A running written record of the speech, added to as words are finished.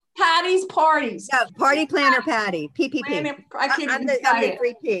Patty's parties. Yeah, Party Planner Patty, PPP. I can't I'm even the say it.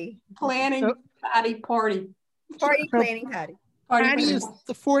 3P. Planning Patty party. Party planning Patty. Patty is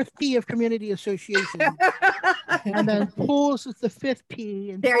the fourth P of community association. And then pools is the fifth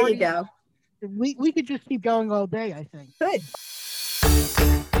P. And There you go. We could just keep going all day, I think. Good.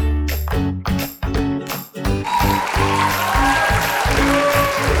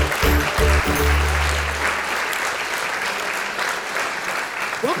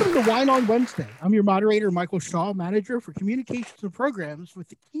 Welcome to Wine on Wednesday. I'm your moderator, Michael Shaw, manager for communications and programs with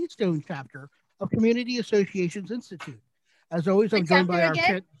the Keystone chapter of Community Associations Institute. As always, I'm joined by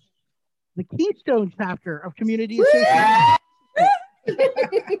the Keystone chapter of Community Associations.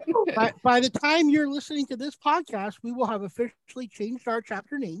 By the time you're listening to this podcast, we will have officially changed our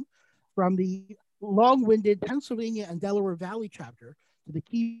chapter name from the long-winded Pennsylvania and Delaware Valley chapter to the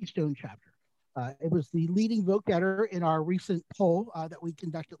Keystone chapter. It was the leading vote getter in our recent poll that we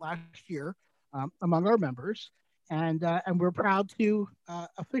conducted last year among our members, and we're proud to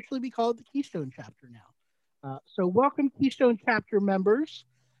officially be called the Keystone chapter now. So welcome Keystone chapter members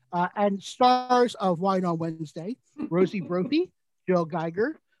and stars of Wine on Wednesday, Rosie Brophy, Jill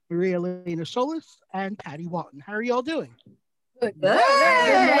Geiger, Maria Elena Solis, and Patty Walton. How are y'all doing? Good.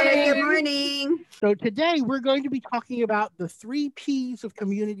 Good morning. So today we're going to be talking about the 3 Ps of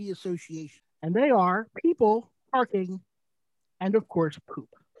community association. And they are people, parking, and of course, poop.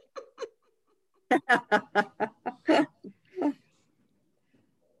 Go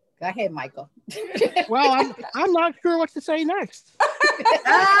ahead, Michael. Well, I'm not sure what to say next.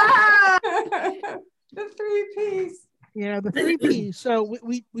 The 3 Ps. Yeah, the 3 Ps. So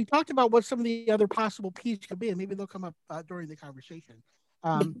we talked about what some of the other possible Ps could be, and maybe they'll come up during the conversation.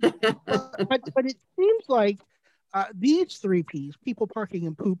 But it seems like these 3 Ps, people, parking,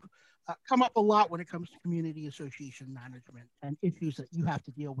 and poop, come up a lot when it comes to community association management and issues that you have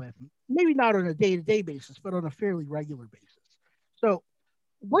to deal with, maybe not on a day-to-day basis, but on a fairly regular basis. So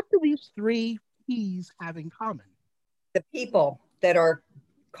what do these 3 Ps have in common? The people that are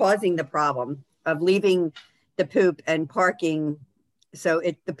causing the problem of leaving the poop and parking. So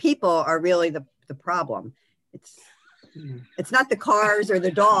the people are really the problem. It's not the cars or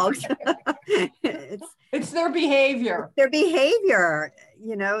the dogs. It's their behavior. Their behavior,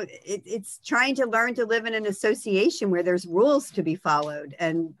 you know, it's trying to learn to live in an association where there's rules to be followed.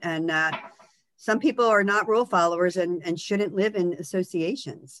 And some people are not rule followers and shouldn't live in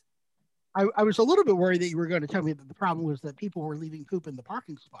associations. I was a little bit worried that you were going to tell me that the problem was that people were leaving poop in the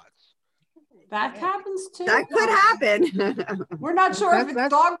parking spots. That happens too. That could happen. We're not sure if it's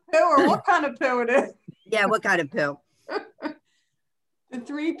dog poo or what kind of poo it is. Yeah, what kind of poo? The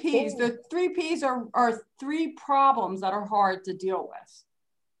 3 Ps. The 3 Ps are 3 problems that are hard to deal with.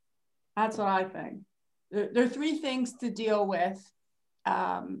 That's what I think. There are 3 things to deal with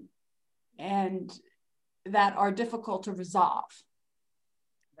and that are difficult to resolve.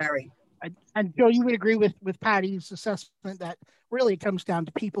 Very. And Joe, you would agree with Patty's assessment that really it comes down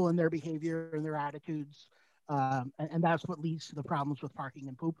to people and their behavior and their attitudes. And that's what leads to the problems with parking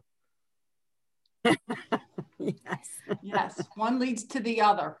and poop. Yes, one leads to the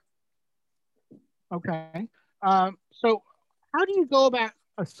other. Okay. So how do you go about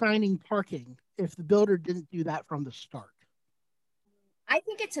assigning parking if the builder didn't do that from the start? I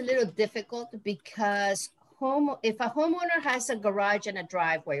think it's a little difficult because if a homeowner has a garage and a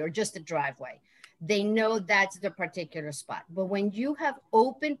driveway or just a driveway, they know that's the particular spot. But when you have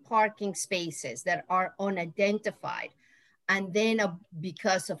open parking spaces that are unidentified, and then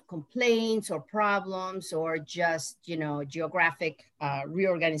because of complaints or problems or just, geographic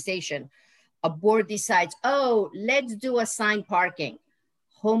reorganization, a board decides, oh, let's do assigned parking.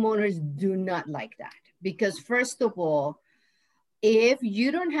 Homeowners do not like that because first of all, if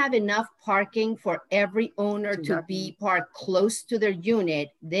you don't have enough parking for every owner to be parked close to their unit,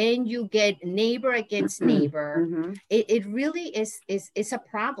 then you get neighbor against neighbor. Mm-hmm. It really is a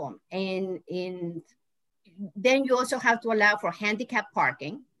problem. And then you also have to allow for handicap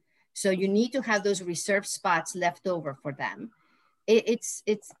parking. So you need to have those reserved spots left over for them. It's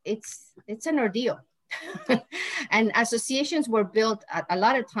an ordeal. And associations were built a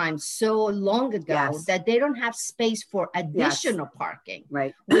lot of times so long ago that they don't have space for additional parking,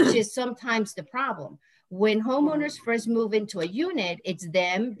 right? Which is sometimes the problem. When homeowners first move into a unit, it's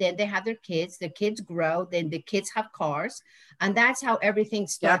them, then they have their kids grow, then the kids have cars, and that's how everything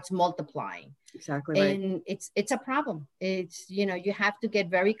starts multiplying. Exactly right. And it's a problem. It's, you have to get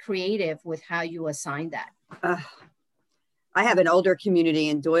very creative with how you assign that. I have an older community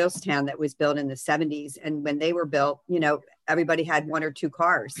in Doylestown that was built in the 70s. And when they were built, everybody had 1 or 2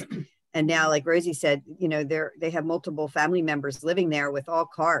 cars. And now, like Rosie said, you know, they have multiple family members living there with all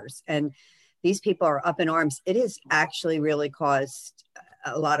cars. And these people are up in arms. It has actually really caused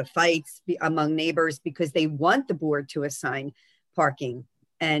a lot of fights among neighbors because they want the board to assign parking.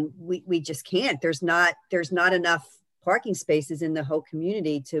 And we just can't. There's not enough parking spaces in the whole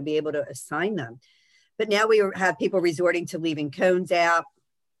community to be able to assign them. But now we have people resorting to leaving cones out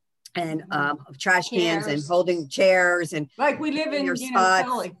and trash cans and holding chairs and like we live in,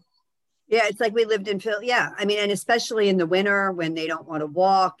 Philly. Yeah, it's like we lived in Philly. Yeah, I mean, and especially in the winter when they don't want to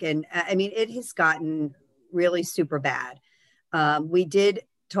walk. And I mean, it has gotten really super bad. We did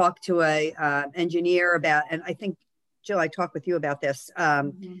talk to a engineer about, and I think, Jill, I talked with you about this,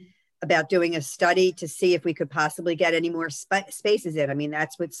 about doing a study to see if we could possibly get any more spaces in. I mean,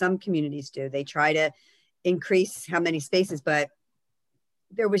 that's what some communities do. They try to increase how many spaces, but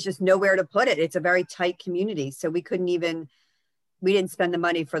there was just nowhere to put it. It's a very tight community. So we didn't spend the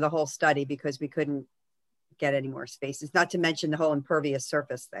money for the whole study because we couldn't get any more spaces, not to mention the whole impervious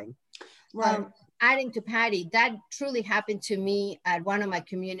surface thing. Right. Adding to Patty, that truly happened to me at one of my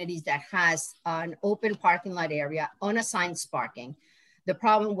communities that has an open parking lot area, unassigned parking. The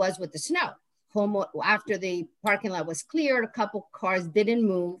problem was with the snow. After the parking lot was cleared, a couple cars didn't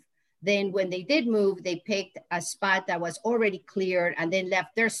move. Then when they did move, they picked a spot that was already cleared and then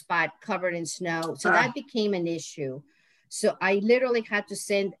left their spot covered in snow. So that became an issue. So I literally had to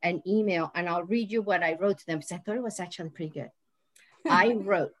send an email, and I'll read you what I wrote to them because I thought it was actually pretty good. I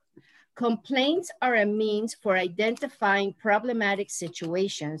wrote, complaints are a means for identifying problematic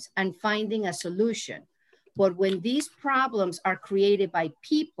situations and finding a solution. But when these problems are created by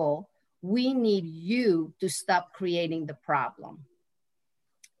people, we need you to stop creating the problem.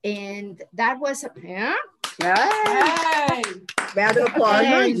 And that was, yeah. Hey. Round of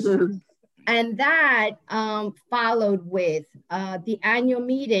applause. And that followed with the annual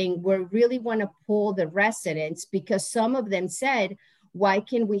meeting where we really want to pull the residents because some of them said, why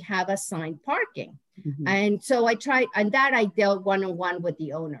can't we have assigned parking? And so I tried, and that I dealt one-on-one with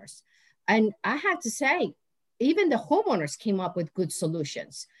the owners. And I have to say, even the homeowners came up with good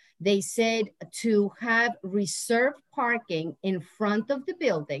solutions. They said to have reserved parking in front of the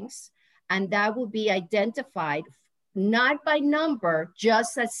buildings, and that will be identified not by number,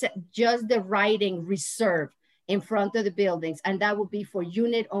 just the writing reserved in front of the buildings, and that would be for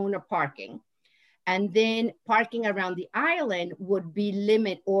unit owner parking. And then parking around the island would be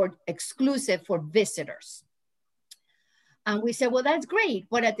limited or exclusive for visitors. And we said, well, that's great,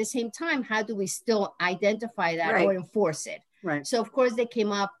 but at the same time, how do we still identify that or enforce it? Right. So of course they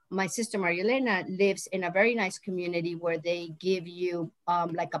came up, my sister Marielena lives in a very nice community where they give you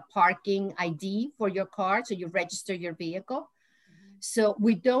like a parking ID for your car. So you register your vehicle. So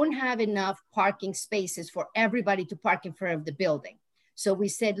we don't have enough parking spaces for everybody to park in front of the building. So we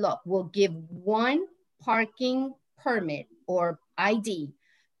said, look, we'll give one parking permit or ID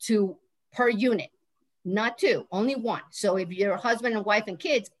per unit. Not two, only one. So if you're husband and wife and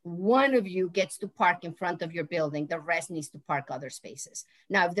kids, one of you gets to park in front of your building. The rest needs to park other spaces.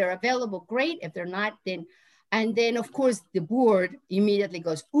 Now, if they're available, great. If they're not, then, and then of course the board immediately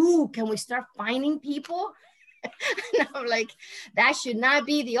goes, ooh, can we start fining people? And I'm like, that should not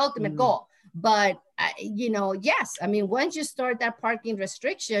be the ultimate goal. But, you know, yes, I mean, once you start that parking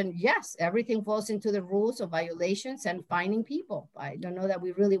restriction, yes, everything falls into the rules of violations and fining people. I don't know that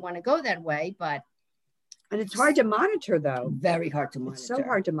we really want to go that way, but. And it's hard to monitor, though. Very hard to monitor. It's so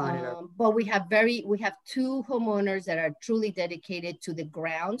hard to monitor. But we have two homeowners that are truly dedicated to the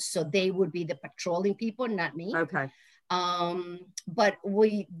grounds. So they would be the patrolling people, not me. Okay. But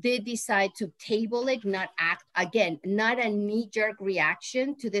we did decide to table it, not a knee-jerk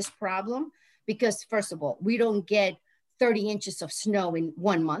reaction to this problem. Because first of all, we don't get 30 inches of snow in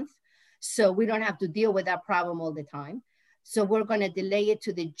 1 month. So we don't have to deal with that problem all the time. So we're going to delay it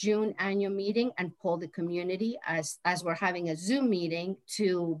to the June annual meeting and pull the community as we're having a Zoom meeting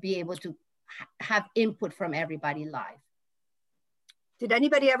to be able to have input from everybody live. Did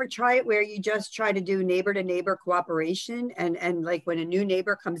anybody ever try it where you just try to do neighbor to neighbor cooperation and like when a new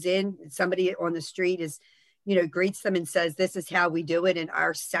neighbor comes in, somebody on the street is, you know, greets them and says, this is how we do it in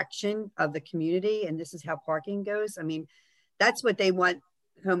our section of the community and this is how parking goes? I mean, that's what they want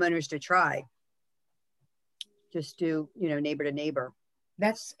homeowners to try. Just do, you know, neighbor to neighbor.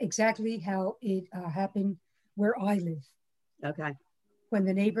 That's exactly how it happened where I live. Okay. When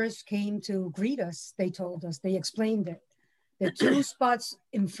the neighbors came to greet us, they told us, they explained it. The 2 spots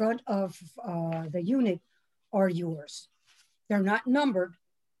in front of the unit are yours. They're not numbered.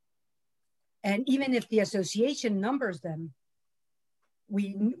 And even if the association numbers them,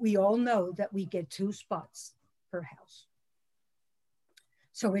 we all know that we get 2 spots per house.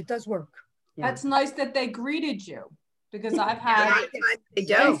 So it does work. Yeah. That's nice that they greeted you, because I've had They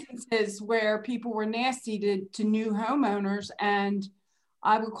do. instances where people were nasty to new homeowners, and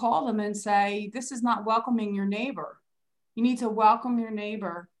I would call them and say, this is not welcoming your neighbor. You need to welcome your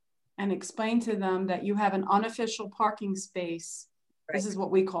neighbor and explain to them that you have an unofficial parking space. Right. This is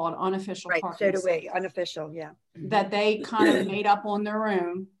what we call an unofficial Right, parking so do space. we, unofficial, yeah. That they kind of made up on their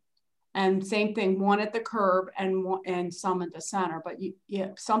own. And same thing, one at the curb and some at the center. But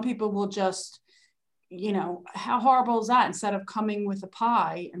some people will just, you know, how horrible is that? Instead of coming with a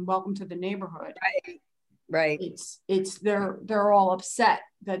pie and welcome to the neighborhood. Right. They're all upset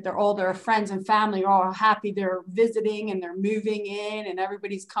that all their friends and family are all happy they're visiting and they're moving in and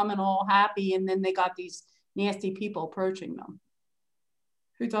everybody's coming all happy, and then they got these nasty people approaching them.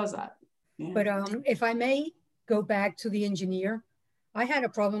 Who does that? Yeah. But if I may go back to the engineer, I had a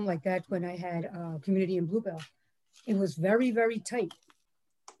problem like that when I had community in Bluebell. It was very, very tight.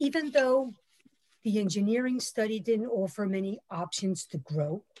 Even though the engineering study didn't offer many options to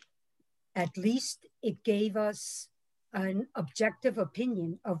grow, at least it gave us an objective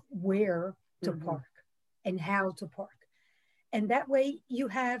opinion of where to park and how to park. And that way you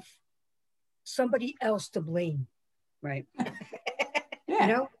have somebody else to blame. Right. Yeah.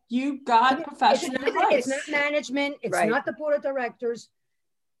 You know, you got professional advice. It's not management. It's not the board of directors.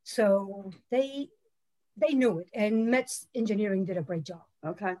 So they knew it, and Metz Engineering did a great job.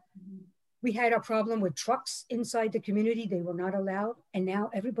 Okay. We had a problem with trucks inside the community. They were not allowed, and now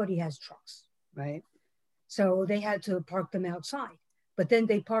everybody has trucks. Right. So they had to park them outside, but then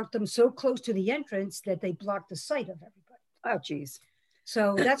they parked them so close to the entrance that they blocked the sight of everybody. Oh, geez.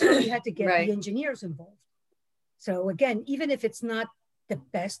 So that's why we had to get Right. the engineers involved. So again, even if it's not the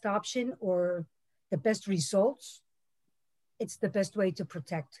best option or the best results, it's the best way to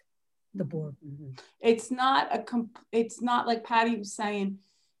protect the board. It's not like Patty was saying,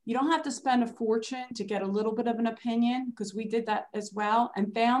 you don't have to spend a fortune to get a little bit of an opinion, because we did that as well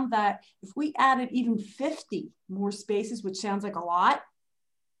and found that if we added even 50 more spaces, which sounds like a lot,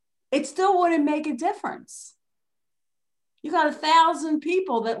 it still wouldn't make a difference. You got 1,000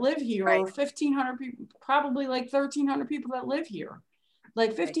 people that live here, or 1,500 people, probably like 1,300 people that live here.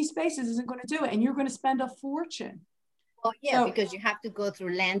 Like 50 spaces isn't going to do it, and you're going to spend a fortune. Well, yeah, because you have to go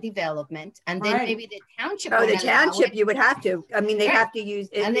through land development, and then maybe the township. Oh, the township, you would have to. I mean, they have to use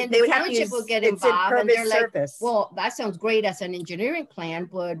it. And then they the would have to township use will get involved, and they're like, well, that sounds great as an engineering plan,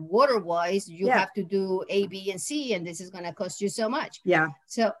 but water-wise, you have to do A, B, and C, and this is going to cost you so much. Yeah.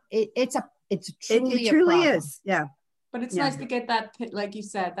 So it's truly it truly is. Yeah. But it's nice to get that, like you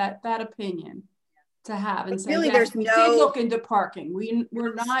said, that opinion to have and say, really, yes, there's we no did look into parking.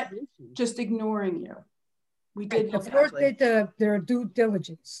 We're not just ignoring you. We did look the board did their due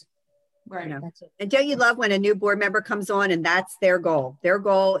diligence. Right. You know. And don't you love when a new board member comes on and that's their goal? Their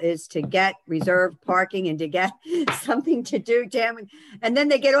goal is to get reserved parking and to get something to do. And then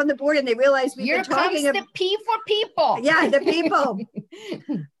they get on the board and they realize we've been talking about the P for people. Yeah, the people.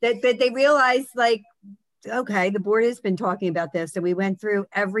 that they realize, like, okay, the board has been talking about this, and we went through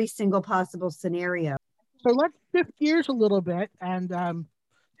every single possible scenario. So let's shift gears a little bit and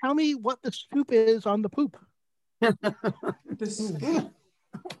tell me what the scoop is on the poop.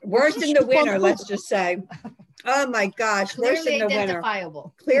 Worst in the winter, let's just say. Oh my gosh, worst in the winter.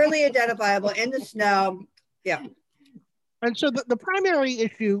 Clearly identifiable in the snow. Yeah. And so the primary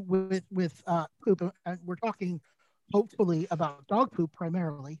issue with poop, and we're talking hopefully about dog poop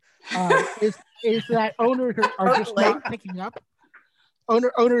primarily, is that owners are just not picking up.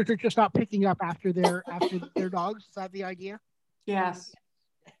 Owners are just not picking up after their dogs. Is that the idea? Yes.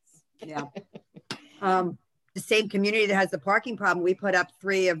 Yeah. The same community that has the parking problem, we put up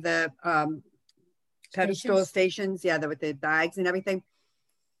 3 of the pedestal stations. Yeah, with the bags and everything.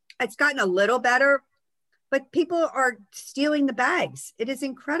 It's gotten a little better, but people are stealing the bags. It is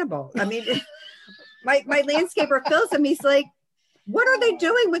incredible. I mean, my landscaper fills them. He's like, what are they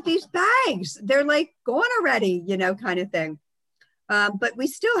doing with these bags? They're like gone already, kind of thing. But we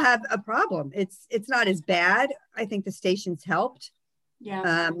still have a problem. It's not as bad. I think the stations helped.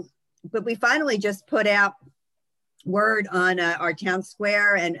 Yeah. But we finally just put out word on our town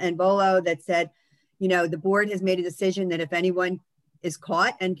square and Bolo that said, the board has made a decision that if anyone is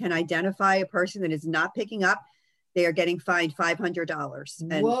caught and can identify a person that is not picking up, they are getting fined $500.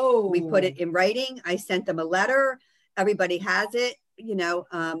 And Whoa. We put it in writing. I sent them a letter. Everybody has it.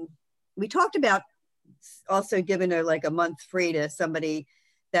 We talked about also giving a month free to somebody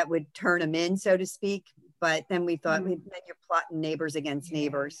that would turn them in, so to speak. But then we thought, then you're plotting neighbors against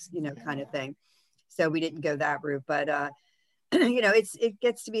neighbors, kind of thing. So we didn't go that route. But, it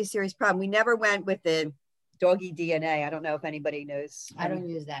gets to be a serious problem. We never went with the doggy DNA. I don't know if anybody knows. I don't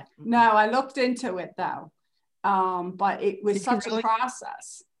use that. No, I looked into it though. But it was Did you such really? a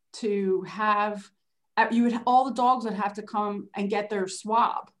process to have, all the dogs would have to come and get their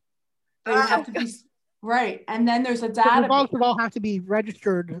swab. They would have to be, right. And then there's a So the dogs database. would all have to be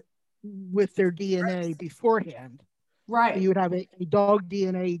registered with their DNA beforehand. So Right, you would have a dog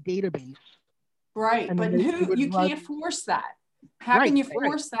DNA database. right. and But then they would you run- can't force that. How Right, can you right.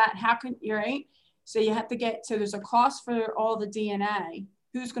 force that? How can you, right? So you have to so there's a cost for all the DNA.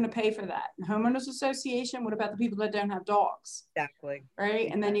 Who's going to pay for that? The homeowners association? What about the people that don't have dogs? Exactly. Right.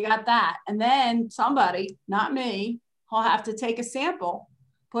 And then you got that. And then somebody, not me, will have to take a sample,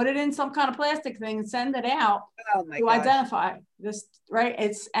 put it in some kind of plastic thing and send it out Oh my to gosh. identify this, right?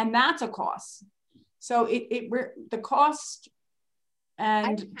 And that's a cost. So the cost I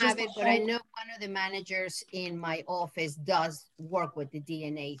and don't just have the it, but I whole- know one of the managers in my office does work with the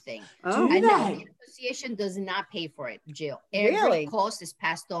DNA thing. Oh, Do I know they? the association does not pay for it, Jill. Really? Every cost is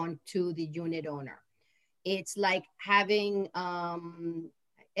passed on to the unit owner. It's like having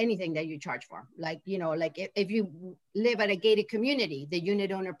anything that you charge for. Like, like if you live at a gated community, the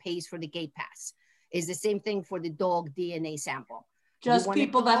unit owner pays for the gate pass. It's the same thing for the dog DNA sample. just want a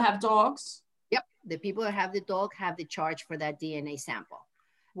people that dog? have dogs. Yep, the people that have the dog have the charge for that DNA sample.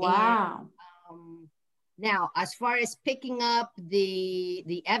 Wow. Now, as far as picking up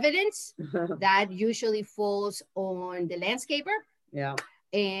the evidence, that usually falls on the landscaper, yeah.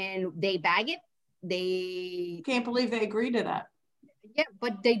 and they bag it. Can't believe they agreed to that. Yeah,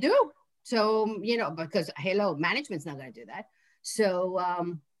 but they do. So, because hello, management's not going to do that. So,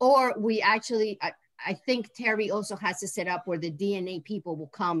 or we actually, I think Terry also has to set up where the DNA people will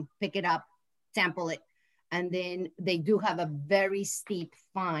come pick it up, sample it, and then they do have a very steep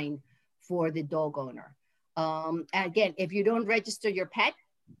fine for the dog owner. Again, if you don't register your pet,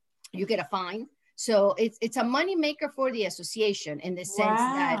 you get a fine. So it's a money maker for the association in the sense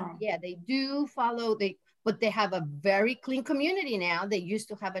that, Wow. yeah, they do follow, but they have a very clean community now. They used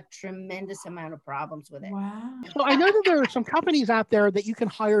to have a tremendous amount of problems with it. Wow. So I know that there are some companies out there that you can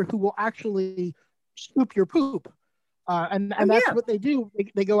hire who will actually scoop your poop. And Oh, that's yeah. what they do.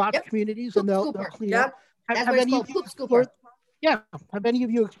 They go out Yep. to communities Poop and they'll scooper. clean Yep. up. That's what it's called, poop explored, scooper. yeah. Have any of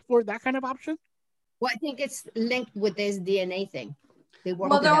you explored that kind of option? Well, I think it's linked with this DNA thing. They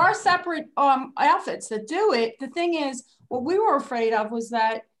work Well, there together. are separate outfits that do it. The thing is, what we were afraid of was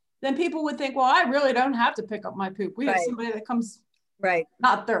that then people would think, well, I really don't have to pick up my poop. We have Right. somebody that comes, Right.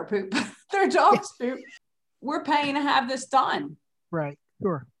 not their poop, their dog's poop. We're paying to have this done. Right.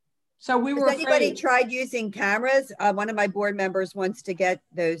 Sure. So we were Has anybody afraid. tried using cameras? One of my board members wants to get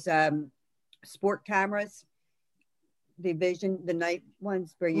those sport cameras, the night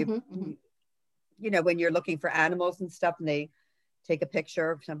ones where you, Mhm, mhm. when you're looking for animals and stuff and they take a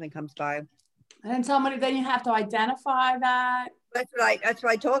picture if something comes by. And then somebody, then you have to identify that. That's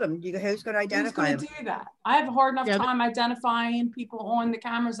what I told him. Who's going to Who's identify going them? to do that? I have a hard enough Yeah. time identifying people on the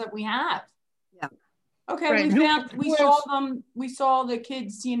cameras that we have. Yeah. Okay, Right. we saw them, we saw the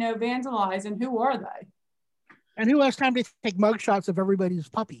kids, vandalize, and who are they? And who has time to take mugshots of everybody's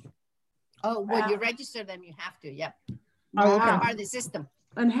puppy? Oh, when you Wow. register them, you have to. Yep. Oh, okay. Wow. Part of the system.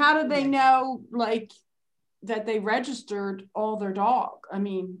 And how did they know, that they registered all their dog? I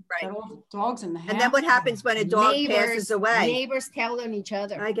mean, Right. that all the dogs in the house. And then what happens when a dog passes away? Neighbors tell on each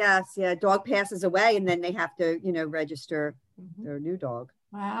other. I guess, yeah, dog passes away and then they have to, register Mhm. their new dog.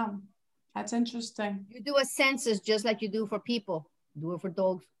 Wow, that's interesting. You do a census just like you do for people. Do it for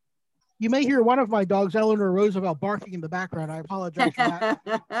dogs. You may hear one of my dogs, Eleanor Roosevelt, barking in the background. I apologize for that.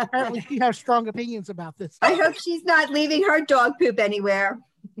 Apparently, she has strong opinions about this. I hope she's not leaving her dog poop anywhere.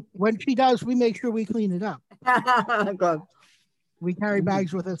 When she does, we make sure we clean it up. Good. We carry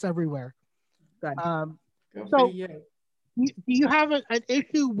bags with us everywhere. Good. Good So- for you. Do you have an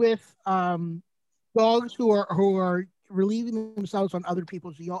issue with dogs who are relieving themselves on other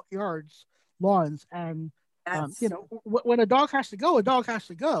people's yards, lawns, and That's- when a dog has to go, a dog has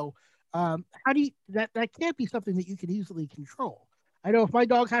to go. How do you that can't be something that you can easily control? I know if my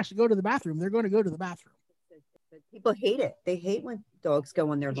dog has to go to the bathroom, they're going to go to the bathroom. People hate it. They hate when dogs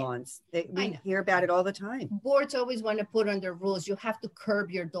go on their Yeah. lawns. I We know. hear about it all the time. Boards always want to put on their rules. You have to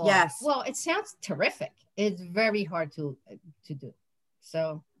curb your dog. Yes. Well, it sounds terrific. It's very hard to do.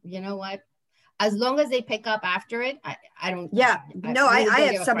 So you know what? As long as they pick up after it, I don't. Yeah, no, really I don't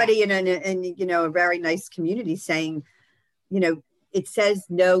give have a somebody in a very nice community saying, it says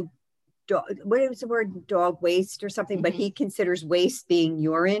no dog, what was the word, dog waste or something, but Mhm. he considers waste being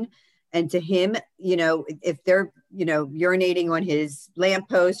urine. And to him, if they're, urinating on his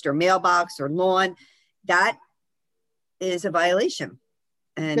lamppost or mailbox or lawn, that is a violation.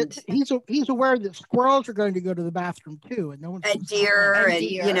 And he's aware that squirrels are going to go to the bathroom too, and no one's and deer, and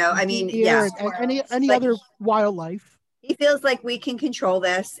you know, I mean, deer, yeah, and any other wildlife. He feels like we can control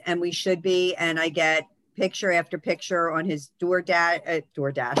this, and we should be. And I get picture after picture on his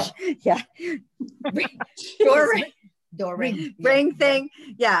DoorDash, yeah, door ring thing,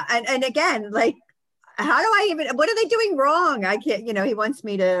 yeah. And again, like, how do I even? What are they doing wrong? I can't. You know, he wants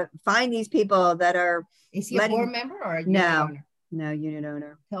me to find these people that are. Is he a board member or a no? unit owner? No, unit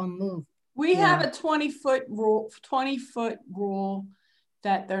owner. Tell him move. We have a 20-foot rule. 20-foot rule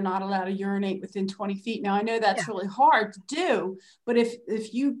that they're not allowed to urinate within 20 feet. Now I know that's really hard to do, but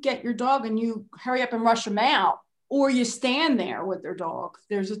if you get your dog and you hurry up and rush them out, or you stand there with their dog,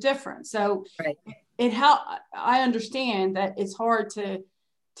 there's a difference. So I understand that it's hard to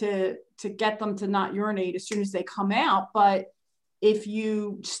get them to not urinate as soon as they come out, but if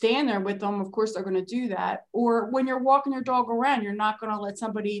you stand there with them, of course they're going to do that. Or when you're walking your dog around, you're not going to let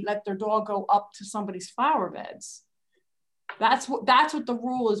their dog go up to somebody's flower beds. That's what the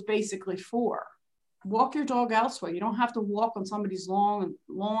rule is basically for. Walk your dog elsewhere. You don't have to walk on somebody's lawn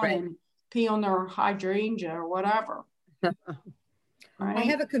and pee on their hydrangea or whatever. Right? I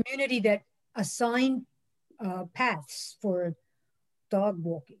have a community that assigned paths for dog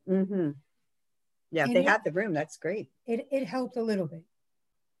walking. Mm-hmm. Yeah, if they have the room, that's great. It helped a little bit.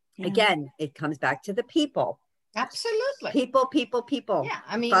 Yeah. Again, it comes back to the people. Absolutely. People. Yeah,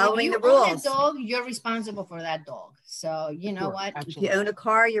 I mean, following if you the rules. own a dog, you're responsible for that dog. So you know what? Absolutely. If you own a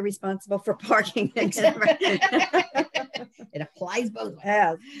car, you're responsible for parking. It applies both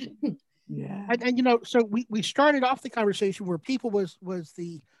ways. Yeah. And you know, so we started off the conversation where people was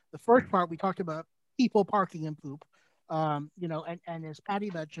the first part. We talked about people parking and poop. You know, and as Patty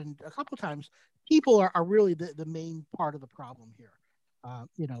mentioned a couple of times, people are really the main part of the problem here.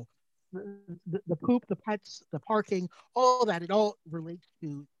 You know, the poop, the pets, the parking, all that, it all relates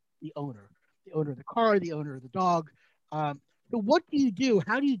to the owner of the car, the owner of the dog. So what do you do?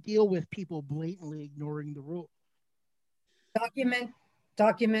 How do you deal with people blatantly ignoring the rule?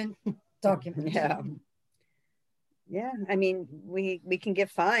 Document. Yeah. I mean, we can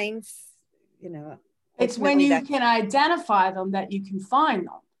give fines, you know. It's when you can identify them that you can find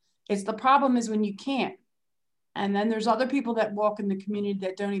them. It's the problem is when you can't. And then there's other people that walk in the community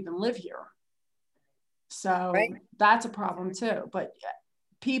that don't even live here. So that's a problem too. But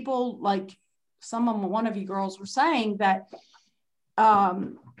people like one of you girls were saying that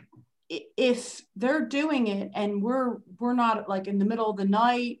if they're doing it and we're not like in the middle of the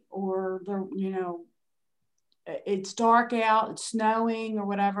night, or they're, you know, it's dark out, it's snowing or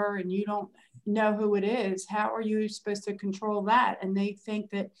whatever, and you don't know who it is, how are you supposed to control that? And they think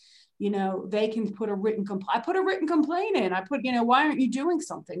that, you know, they can put a written complaint. I put a written complaint in. I put, you know, why aren't you doing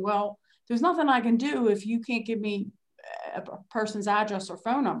something? Well, there's nothing I can do if you can't give me a person's address or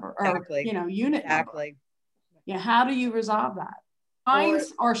phone number or, you know, unit number. Yeah, how do you resolve that?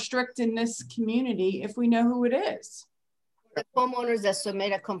 Fines are strict in this community if we know who it is. The homeowners that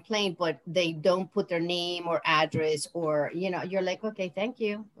submit a complaint, but they don't put their name or address, or, you know, you're like, okay, thank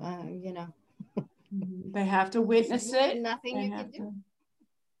you. You know, they have to witness it. Nothing you can do.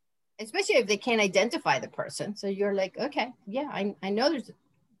 Especially if they can't identify the person. So you're like, okay, yeah, I know there's a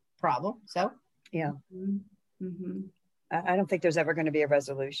problem. So yeah. I don't think there's ever going to be a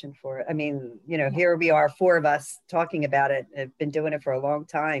resolution for it. I mean, you know, here we are, 4 of us talking about it. I've been doing it for a long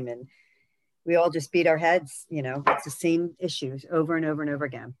time, and we all just beat our heads. You know, it's the same issues over and over and over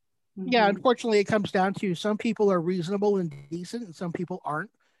again. Yeah, unfortunately, it comes down to some people are reasonable and decent, and some people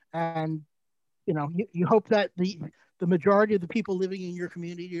aren't. And you know, you hope that the majority of the people living in your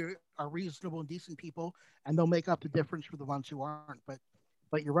community are reasonable and decent people, and they'll make up the difference for the ones who aren't.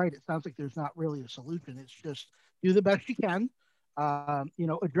 But you're right. It sounds like there's not really a solution. It's just do the best you can. You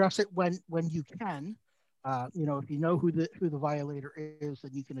know, address it when you can. You know, if you know who the violator is,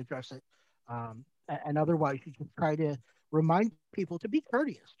 then you can address it. And otherwise, you can try to remind people to be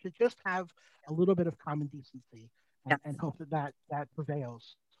courteous, to just have a little bit of common decency, and hope that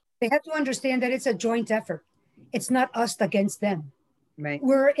prevails. They have to understand that it's a joint effort. It's not us against them. Right.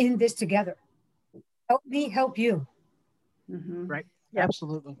 We're in this together. Help me, help you. Right. Yep.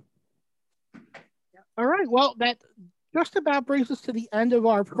 Absolutely. Yep. All right. Well, that just about brings us to the end of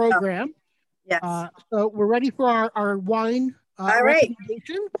our program. Yes. So we're ready for our wine. All right.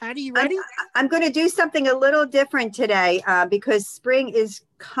 Patty, you ready? I'm going to do something a little different today because spring is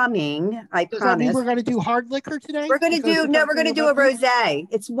coming. I promise. That mean we're going to do hard liquor today? We're going to do a rosé.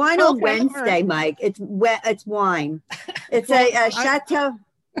 It's wine on Wednesday, right. Mike. It's wine. It's a Chateau.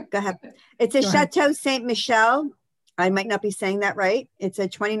 Go ahead. It's a Chateau Saint Michel. I might not be saying that right. It's a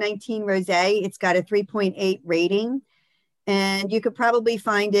 2019 rosé. It's got a 3.8 rating, and you could probably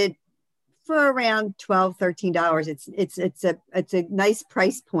find it for around $12, $13. It's a nice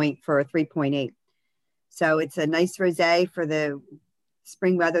price point for a 3.8. So it's a nice rosé for the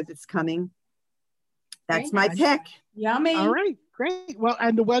spring weather that's coming. That's my pick. Yummy. All right, great. Well,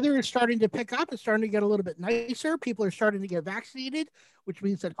 and the weather is starting to pick up. It's starting to get a little bit nicer. People are starting to get vaccinated, which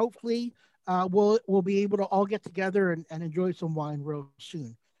means that hopefully we'll be able to all get together and enjoy some wine real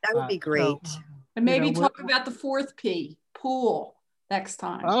soon. That would be great. And maybe talk about the fourth P, pool, next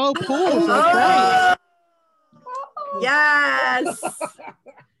time. Oh, pools. That's right. Yes.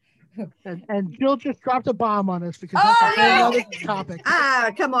 And Jill just dropped a bomb on us because that's a whole other topic.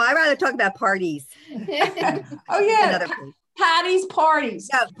 Come on. I'd rather talk about parties. Oh, yeah. Patty's parties.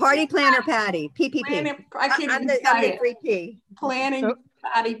 Yeah, party planner Patty. PPP. I can't even say it. 3P. Planning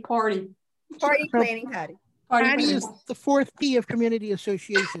Patty party. Party planning Patty. Patty is the fourth P of community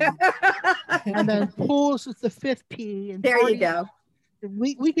association. And then pools is the fifth P. And there you go.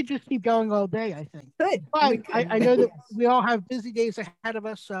 We could just keep going all day, I think. Good. But I know that we all have busy days ahead of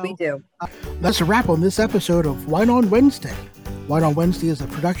us. So we do. That's a wrap on this episode of Wine on Wednesday. Wine on Wednesday is a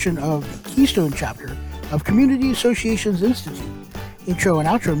production of the Keystone chapter of Community Associations Institute. Intro and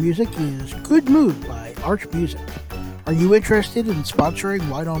outro music is Good Mood by Arch Music. Are you interested in sponsoring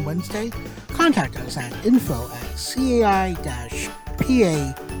Wine on Wednesday? Contact us at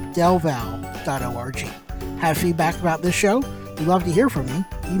info@cai-padelval.org. Have feedback about this show? We'd love to hear from you.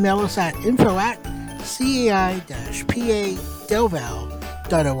 Email us at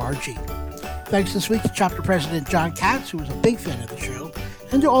info@cai-padelval.org. Thanks this week to Chapter President John Katz, who was a big fan of the show,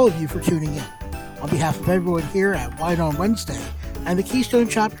 and to all of you for tuning in. On behalf of everyone here at Wine on Wednesday and the Keystone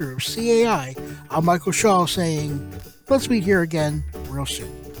chapter of CAI, I'm Michael Shaw saying, let's meet here again real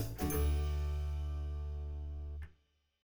soon.